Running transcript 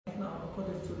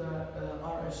according to the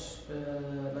RH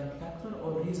like factor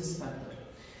or rhesus factor.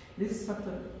 Rhesus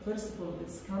factor, first of all,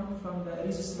 it's come from the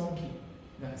rhesus monkey,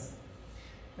 guys.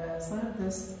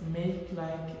 Scientists make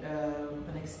like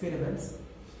an experiment.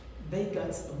 They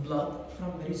got blood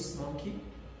from the rhesus monkey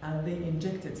and they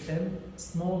inject it in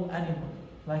small animal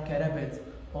like a rabbit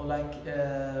or like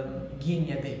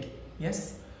guinea pig.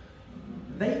 Yes,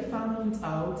 they found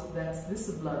out that this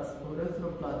blood or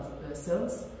erythro blood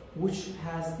cells which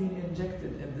has been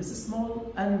injected in this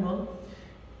small animal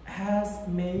has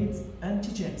made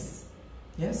antigens.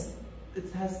 Yes,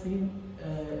 it has been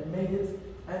made it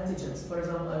antigens. For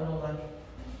example, I know, like,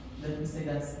 let me say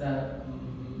that's the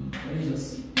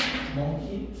rhesus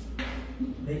monkey.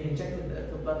 They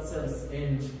injected the blood cells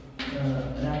in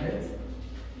rabbit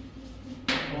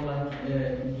or like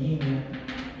guinea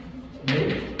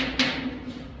pig.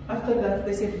 After that,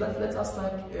 they said, let us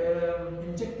like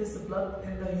inject this blood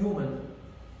in the human.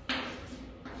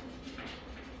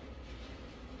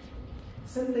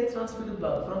 Since they transferred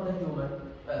blood from the human,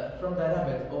 from the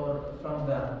rabbit or from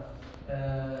the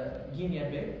guinea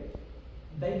pig,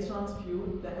 they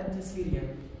transfused the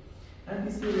antiserum.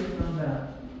 Antiserum from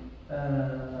the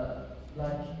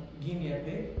like guinea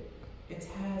pig, it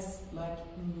has like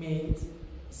made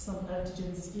some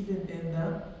antigens even in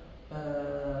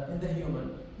the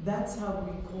human. That's how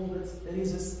we call it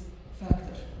rhesus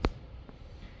factor.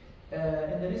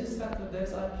 In the rhesus factor,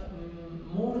 there's like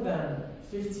more than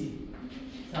 50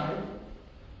 types,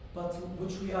 but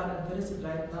which we are interested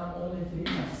right now only 3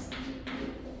 types: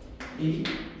 A,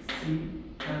 C,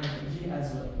 and G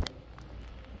as well.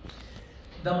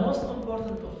 The most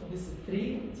important of these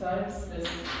 3 types is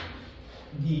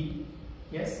D.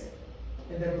 Yes,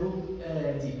 in the group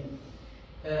D.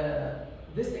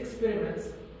 This experiment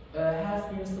has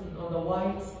been studied on the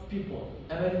white people,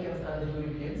 Americans and the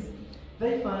Europeans.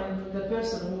 They find the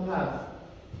person who has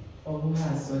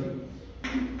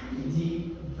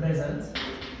D present,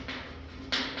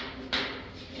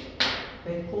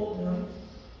 they call him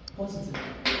positive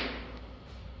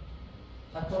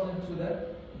according to the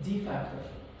D factor.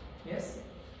 Yes,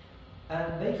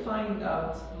 and they find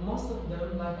out most of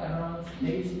them, like around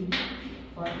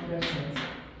 85%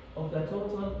 of the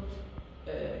total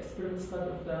experiment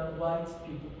study of the white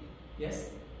people. Yes,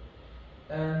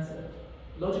 and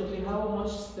logically, how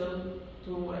much still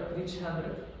to reach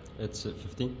 100? It's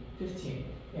 15. 15.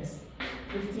 Yes,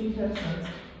 15%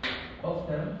 of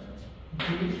them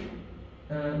be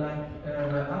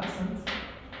absent.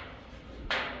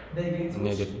 They get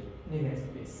Negative. Negative.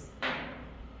 Yes.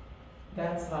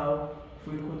 That's how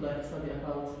we could like study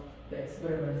about the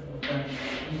experiment of the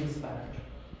rhesus factor.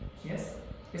 Yes,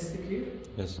 is it clear?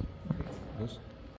 Yes. Okay. Yes.